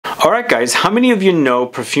Alright guys, how many of you know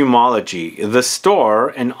Perfumology, the store,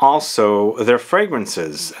 and also their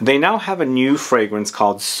fragrances? They now have a new fragrance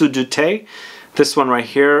called Sudu Te, this one right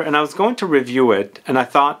here, and I was going to review it, and I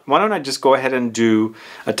thought, why don't I just go ahead and do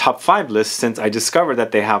a top 5 list, since I discovered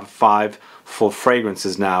that they have 5 full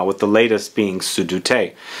fragrances now, with the latest being Sudu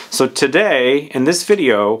Te. So today, in this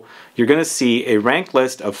video, you're going to see a ranked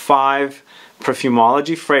list of 5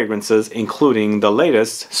 Perfumology fragrances, including the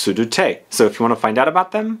latest Sudu Te. So if you want to find out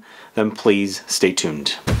about them, then please stay tuned.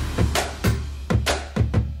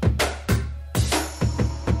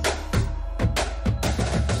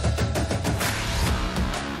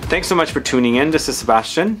 Thanks so much for tuning in. This is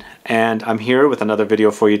Sebastian, and I'm here with another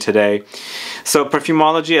video for you today. So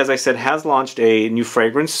Perfumology, as I said, has launched a new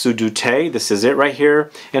fragrance, Sudu Te. This is it right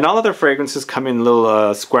here. And all of their fragrances come in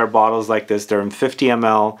little square bottles like this. They're in 50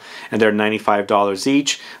 ml and they're $95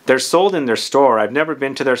 each. They're sold in their store. I've never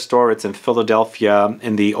been to their store. It's in Philadelphia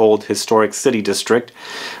in the old historic city district.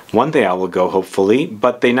 One day I will go, hopefully.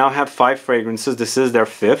 But they now have 5 fragrances. This is their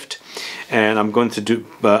 5th. And I'm going to do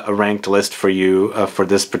a ranked list for you for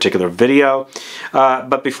this particular video.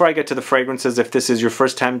 But before I get to the fragrances, if this is your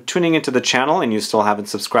first time tuning into the channel and you still haven't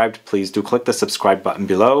subscribed, please do click the subscribe button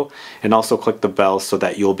below and also click the bell so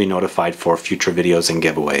that you'll be notified for future videos and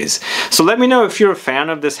giveaways. So let me know if you're a fan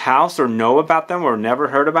of this house or know about them or never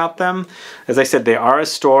heard about them. As I said, they are a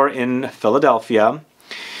store in Philadelphia.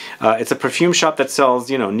 It's a perfume shop that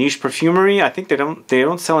sells, you know, niche perfumery. I think they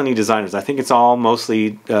don't sell any designers. I think it's all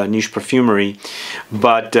mostly niche perfumery.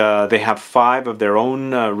 But they have 5 of their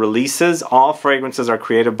own releases. All fragrances are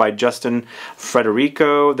created by Justin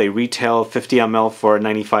Frederico. They retail 50 ml for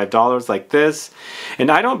 $95 like this.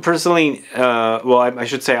 And I don't personally, well, I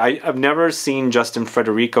should say, I've never seen Justin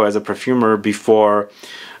Frederico as a perfumer before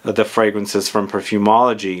the fragrances from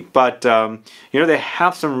Perfumology, but you know, they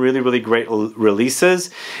have some really great releases,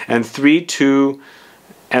 and 3, 2,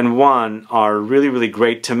 and 1 are really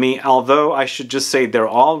great to me. Although I should just say they're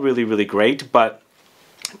all really great, but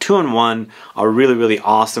 2 and 1 are really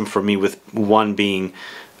awesome for me, with 1 being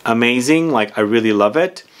amazing. Like, I really love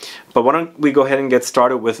it. But why don't we go ahead and get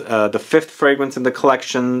started with the 5th fragrance in the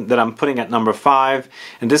collection that I'm putting at number 5,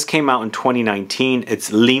 and this came out in 2019.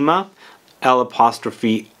 It's Lima, L'Ima.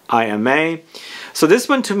 So this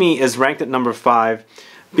one to me is ranked at number 5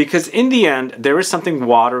 because in the end there is something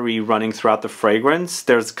watery running throughout the fragrance.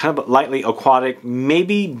 There's kind of lightly aquatic,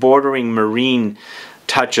 maybe bordering marine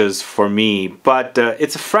touches for me, but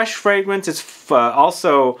it's a fresh fragrance. It's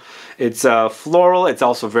floral. It's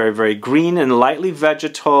also very green and lightly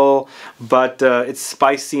vegetal, but it's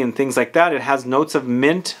spicy and things like that. It has notes of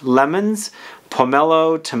mint, lemons,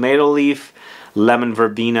 pomelo, tomato leaf, lemon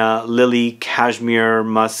verbena, lily, cashmere,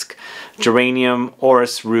 musk, geranium,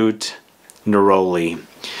 orris root, neroli.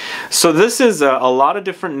 So this is a lot of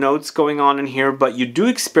different notes going on in here, but you do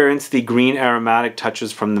experience the green aromatic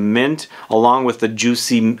touches from the mint along with the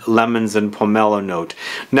juicy lemons and pomelo note.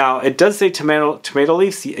 Now it does say tomato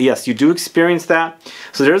leaves. Yes, you do experience that.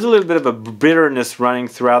 So there's a little bit of a bitterness running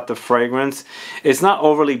throughout the fragrance. It's not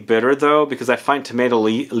overly bitter though, because I find tomato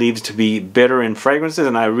leaves to be bitter in fragrances,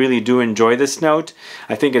 and I really do enjoy this note.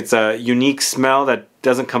 I think it's a unique smell that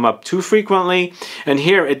doesn't come up too frequently, and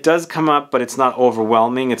here it does come up, but it's not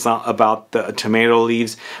overwhelming. It's not about the tomato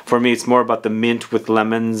leaves. For me, it's more about the mint with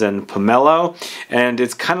lemons and pomelo, and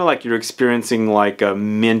it's kind of like you're experiencing like a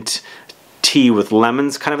mint tea with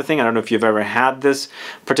lemons kind of a thing. I don't know if you've ever had this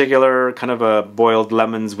particular kind of a boiled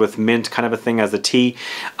lemons with mint kind of a thing as a tea.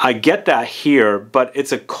 I get that here, but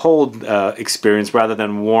it's a cold experience rather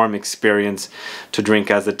than warm experience to drink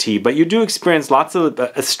as a tea. But you do experience lots of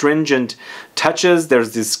astringent touches.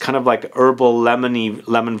 There's this kind of like herbal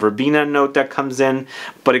lemon verbena note that comes in,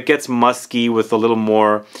 but it gets musky with a little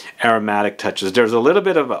more aromatic touches. There's a little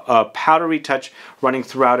bit of a powdery touch running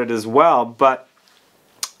throughout it as well, but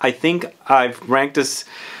I think I've ranked this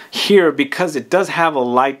here because it does have a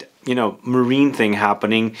light, you know, marine thing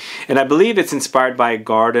happening, and I believe it's inspired by a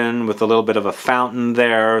garden with a little bit of a fountain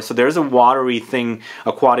there. So there's a watery thing,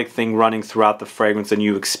 aquatic thing running throughout the fragrance, and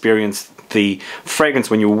you experience the fragrance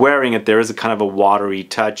when you're wearing it. There is a kind of a watery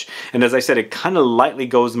touch, and as I said, it kind of lightly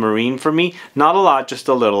goes marine for me. Not a lot, just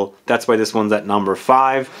a little. That's why this one's at number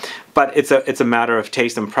 5. But it's a matter of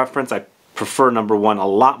taste and preference. I prefer number 1 a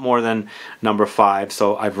lot more than number 5,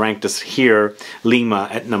 so I've ranked this here, Lima,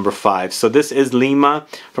 at number 5. So this is Lima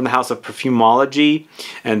from the house of Perfumology,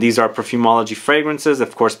 and these are Perfumology fragrances.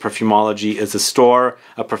 Of course, Perfumology is a store,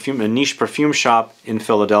 a niche perfume shop in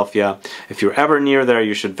Philadelphia. If you're ever near there,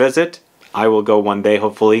 you should visit. I will go one day,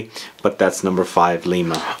 hopefully, but that's number 5,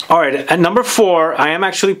 Lima. All right, at number 4, I am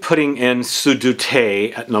actually putting in Sudu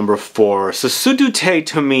Te at number 4. So Sudu Te,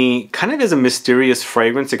 to me, kind of is a mysterious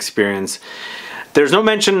fragrance experience. There's no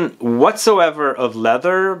mention whatsoever of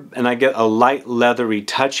leather, and I get a light leathery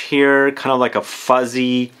touch here, kind of like a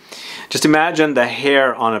fuzzy. Just imagine the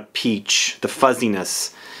hair on a peach, the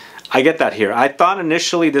fuzziness. I get that here. I thought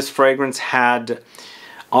initially this fragrance had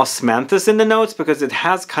osmanthus in the notes because it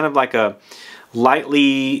has kind of like a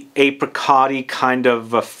lightly apricot-y kind of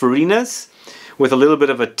fruitiness with a little bit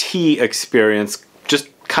of a tea experience, just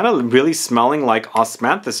kind of really smelling like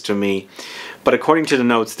osmanthus to me. But according to the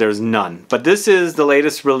notes, there's none. But this is the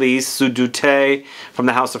latest release, Sudu Te, from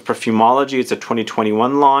the house of Perfumology. It's a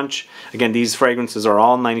 2021 launch. Again, these fragrances are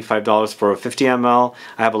all $95 for a 50 ml.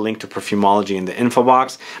 I have a link to Perfumology in the info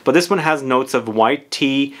box. But this one has notes of white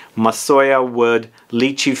tea, masoya wood,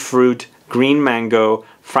 lychee fruit, green mango,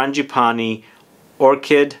 frangipani,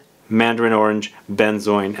 orchid, mandarin orange,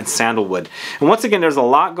 benzoin, and sandalwood. And once again, there's a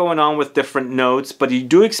lot going on with different notes, but you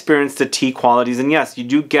do experience the tea qualities, and yes, you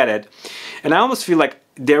do get it. And I almost feel like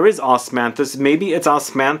there is osmanthus. Maybe it's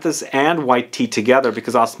osmanthus and white tea together,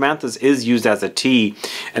 because osmanthus is used as a tea,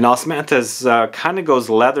 and osmanthus kind of goes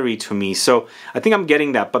leathery to me. So I think I'm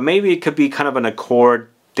getting that, but maybe it could be kind of an accord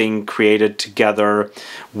thing created together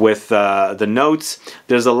with the notes.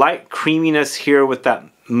 There's a light creaminess here with that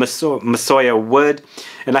masoya wood,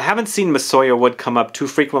 and I haven't seen masoya wood come up too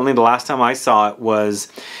frequently. The last time I saw it was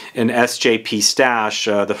in SJP Stash,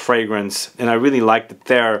 the fragrance, and I really liked it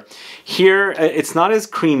there. Here, it's not as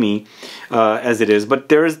creamy as it is, but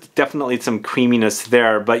there is definitely some creaminess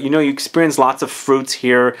there. But you know, you experience lots of fruits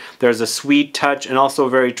here. There's a sweet touch and also a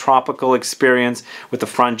very tropical experience with the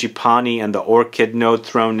frangipani and the orchid note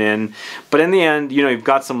thrown in. But in the end, you know, you've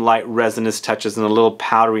got some light resinous touches and a little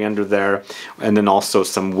powdery under there, and then also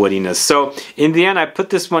some woodiness. So in the end, I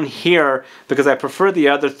put this one here because I prefer the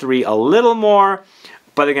other 3 a little more.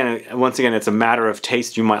 But again, once again, it's a matter of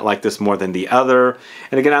taste. You might like this more than the other.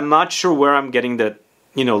 And again, I'm not sure where I'm getting the,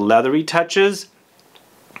 you know, leathery touches.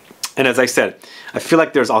 And as I said, I feel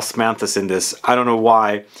like there's osmanthus in this. I don't know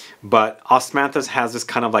why, but osmanthus has this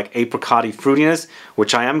kind of like apricot-y fruitiness,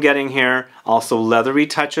 which I am getting here. Also leathery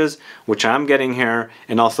touches, which I'm getting here.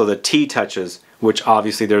 And also the tea touches, which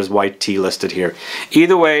obviously there's white tea listed here.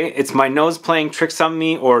 Either way, it's my nose playing tricks on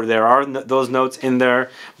me, or there are those notes in there,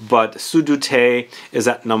 but Sudu Te is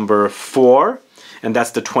at number 4, and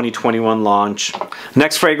that's the 2021 launch.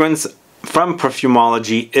 Next fragrance from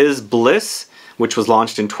Perfumology is Blyss, which was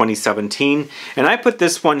launched in 2017, and I put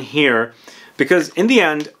this one here because in the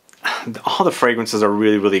end, all the fragrances are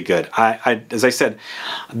really, really good. As I said,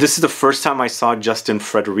 this is the first time I saw Justin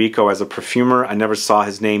Frederico as a perfumer. I never saw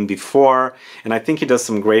his name before, and I think he does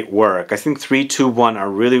some great work. I think 3, 2, 1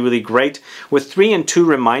 are really, really great, with 3 and 2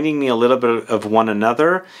 reminding me a little bit of one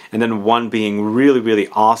another, and then 1 being really, really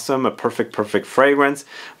awesome, a perfect fragrance,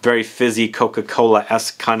 very fizzy,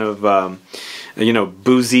 Coca-Cola-esque kind of you know,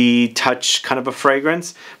 boozy touch kind of a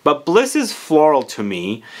fragrance. But Blyss is floral to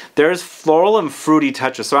me. There's floral and fruity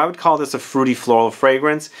touches, so I would call this a fruity floral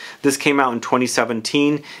fragrance. This came out in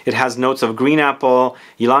 2017. It has notes of green apple,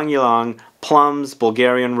 ylang ylang, plums,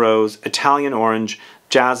 Bulgarian rose, Italian orange,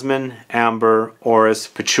 jasmine, amber, orris,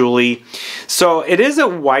 patchouli. So it is a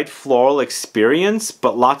white floral experience,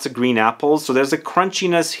 but lots of green apples. So there's a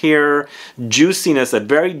crunchiness here, juiciness, a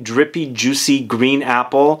very drippy, juicy green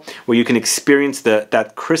apple, where you can experience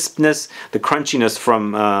that crispness, the crunchiness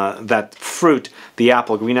from that fruit, the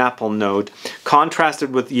apple, green apple note,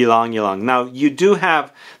 contrasted with ylang ylang. Now you do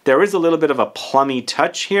have, there is a little bit of a plummy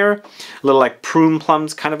touch here, a little like prune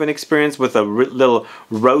plums kind of an experience, with a little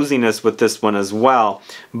rosiness with this one as well.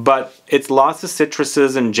 But it's lots of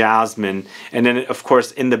citruses and jasmine, and then of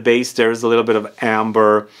course in the base there's a little bit of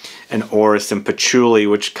amber and orris and patchouli,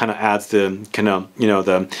 which kind of adds the kind of, you know,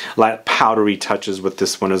 the light powdery touches with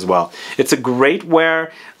this one as well. It's a great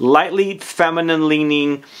wear, lightly feminine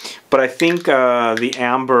leaning, but I think the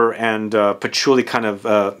amber and patchouli kind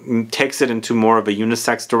of takes it into more of a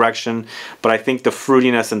unisex direction. But I think the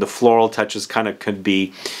fruitiness and the floral touches kind of could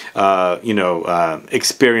be, you know,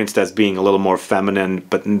 experienced as being a little more feminine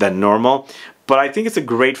than normal. But I think it's a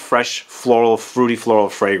great, fresh, floral, fruity floral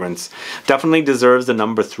fragrance. Definitely deserves the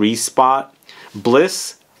number 3 spot.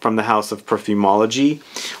 Blyss, from the house of Perfumology,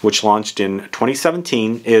 which launched in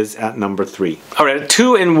 2017, is at number 3. All right,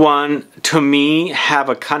 2 and 1, to me, have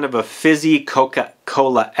a kind of a fizzy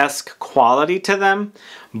Coca-Cola-esque quality to them.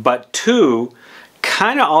 But 2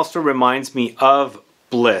 kind of also reminds me of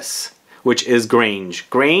Blyss, which is Grange.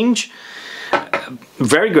 Grange,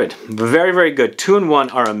 Very good, very, very good. 2 and 1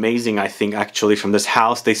 are amazing, I think, actually, from this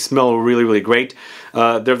house. They smell really, really great.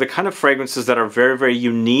 They're the kind of fragrances that are very, very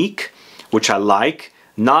unique, which I like.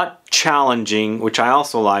 Not challenging, which I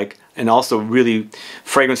also like. And also really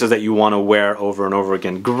fragrances that you want to wear over and over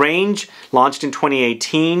again. Grange, launched in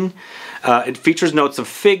 2018. It features notes of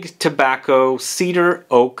fig, tobacco, cedar,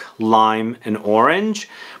 oak, lime, and orange.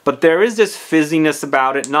 But there is this fizziness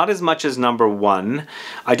about it, not as much as number 1.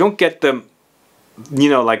 I don't get the, you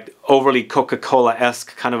know, like overly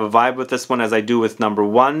Coca-Cola-esque kind of a vibe with this one as I do with number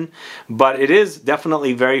 1. But it is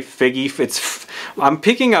definitely very figgy. I'm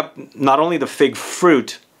picking up not only the fig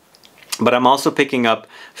fruit, but I'm also picking up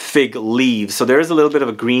fig leaves. So there is a little bit of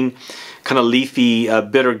a green, kind of leafy,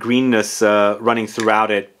 bitter greenness running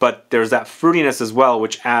throughout it. But there's that fruitiness as well,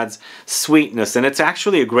 which adds sweetness. And it's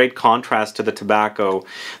actually a great contrast to the tobacco.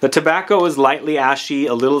 The tobacco is lightly ashy,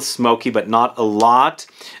 a little smoky, but not a lot.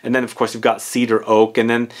 And then, of course, you've got cedar oak. And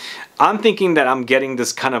then I'm thinking that I'm getting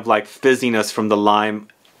this kind of like fizziness from the lime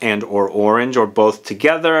and or orange, or both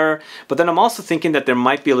together. But then I'm also thinking that there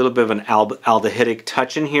might be a little bit of an aldehydic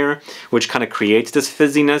touch in here, which kind of creates this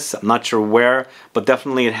fizziness. I'm not sure where, but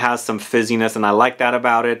definitely it has some fizziness, and I like that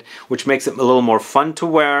about it, which makes it a little more fun to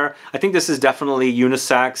wear. I think this is definitely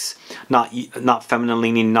unisex, not feminine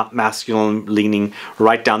leaning, not masculine leaning,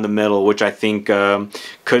 right down the middle, which I think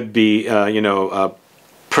could be, you know,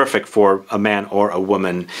 perfect for a man or a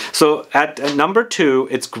woman. So at number 2,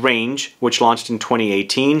 it's Grange, which launched in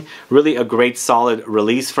 2018. Really a great solid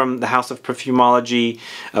release from the House of Perfumology.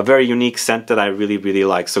 A very unique scent that I really, really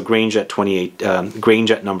like. So Grange at Grange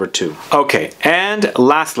at number 2. Okay, and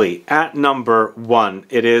lastly, at number 1,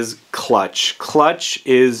 it is Clutch. Clutch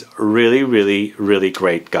is really, really, really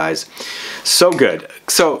great, guys. So good.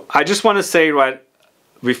 So I just want to say right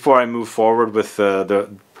before I move forward with the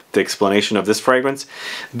explanation of this fragrance.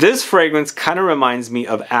 This fragrance kind of reminds me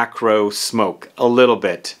of Acro Smoke a little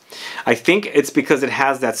bit. I think it's because it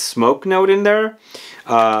has that smoke note in there.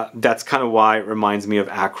 That's kind of why it reminds me of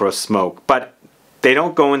Acro Smoke. But they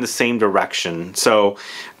don't go in the same direction. So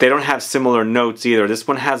they don't have similar notes either. This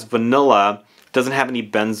one has vanilla, doesn't have any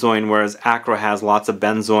benzoin, whereas Acro has lots of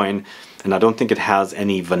benzoin. And I don't think it has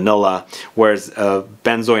any vanilla, whereas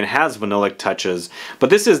benzoin has vanillic touches.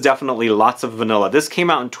 But this is definitely lots of vanilla. This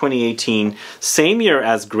came out in 2018, same year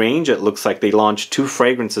as Grange. It looks like they launched 2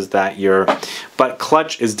 fragrances that year. But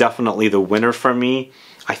Clutch is definitely the winner for me.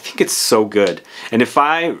 I think it's so good. And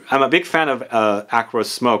I'm a big fan of Acro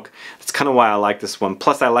Smoke. That's kind of why I like this one.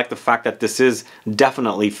 Plus I like the fact that this is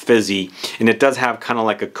definitely fizzy. And it does have kind of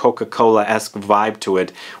like a Coca-Cola-esque vibe to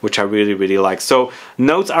it, which I really, really like. So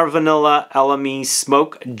notes are vanilla, elemi,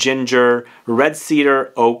 smoke, ginger, red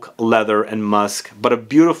cedar, oak, leather, and musk. But a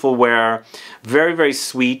beautiful wear. Very, very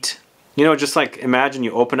sweet. You know, just like imagine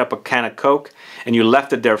you open up a can of Coke and you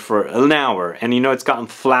left it there for an hour. And you know it's gotten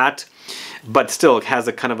flat, but still it has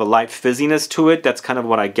a kind of a light fizziness to it. That's kind of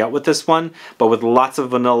what I get with this one, but with lots of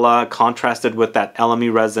vanilla contrasted with that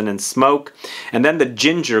elemi resin and smoke. And then the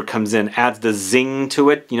ginger comes in, adds the zing to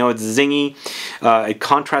it. You know, it's zingy. It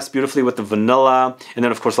contrasts beautifully with the vanilla. And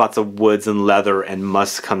then of course lots of woods and leather and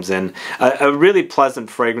musk comes in. A really pleasant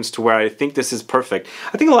fragrance to wear. I think this is perfect.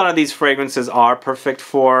 I think a lot of these fragrances are perfect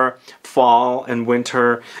for fall and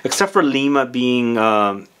winter, except for Lima being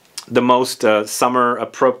the most summer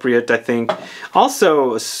appropriate, I think.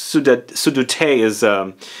 Also, Sudu Te is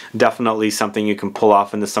definitely something you can pull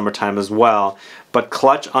off in the summertime as well. But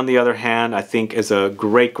Clutch, on the other hand, I think is a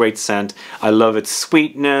great, great scent. I love its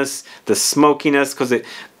sweetness, the smokiness, because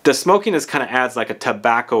the smokiness kind of adds like a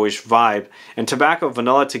tobacco-ish vibe. And tobacco and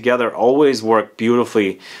vanilla together always work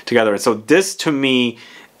beautifully together. And so this, to me,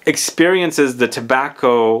 experiences the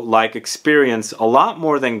tobacco-like experience a lot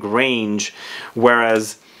more than Grange,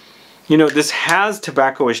 whereas, you know, this has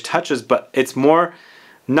tobacco-ish touches, but it's more,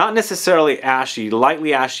 not necessarily ashy,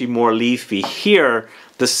 lightly ashy, more leafy. Here,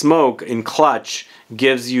 the smoke in Clutch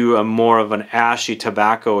gives you a more of an ashy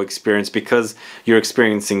tobacco experience because you're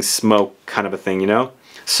experiencing smoke kind of a thing, you know?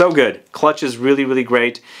 So good. Clutch is really, really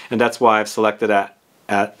great, and that's why I've selected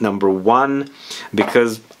at number 1,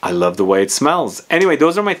 because I love the way it smells. Anyway,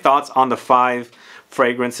 those are my thoughts on the 5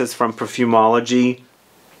 fragrances from Perfumology.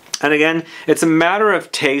 And again, it's a matter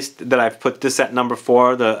of taste that I've put this at number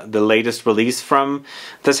 4, the latest release from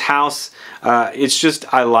this house. It's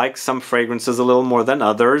just I like some fragrances a little more than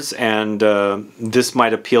others, and this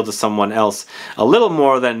might appeal to someone else a little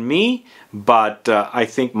more than me. but I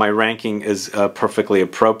think my ranking is perfectly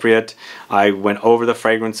appropriate. I went over the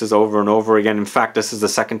fragrances over and over again. In fact, this is the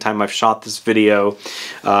second time I've shot this video,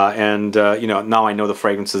 and you know, now I know the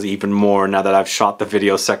fragrances even more now that I've shot the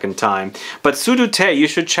video second time. But Sudu Te, you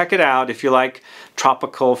should check it out if you like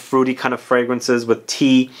tropical, fruity kind of fragrances with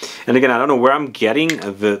tea. And again, I don't know where I'm getting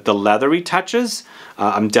the leathery touches.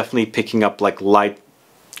 I'm definitely picking up like light,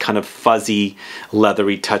 kind of fuzzy,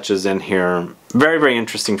 leathery touches in here. Very, very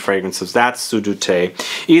interesting fragrances. That's Sudu Te.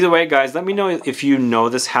 Either way, guys, let me know if you know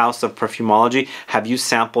this house of Perfumology. Have you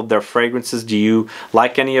sampled their fragrances? Do you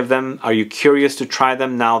like any of them? Are you curious to try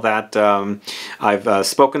them now that I've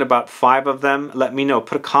spoken about 5 of them? Let me know.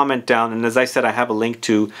 Put a comment down. And as I said, I have a link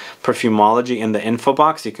to Perfumology in the info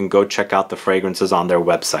box. You can go check out the fragrances on their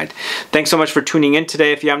website. Thanks so much for tuning in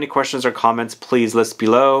today. If you have any questions or comments, please list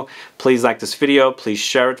below. Please like this video. Please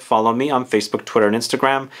share it. Follow me on Facebook, Twitter, and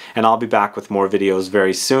Instagram. And I'll be back with more videos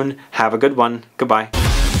very soon. Have a good one.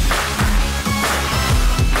 Goodbye.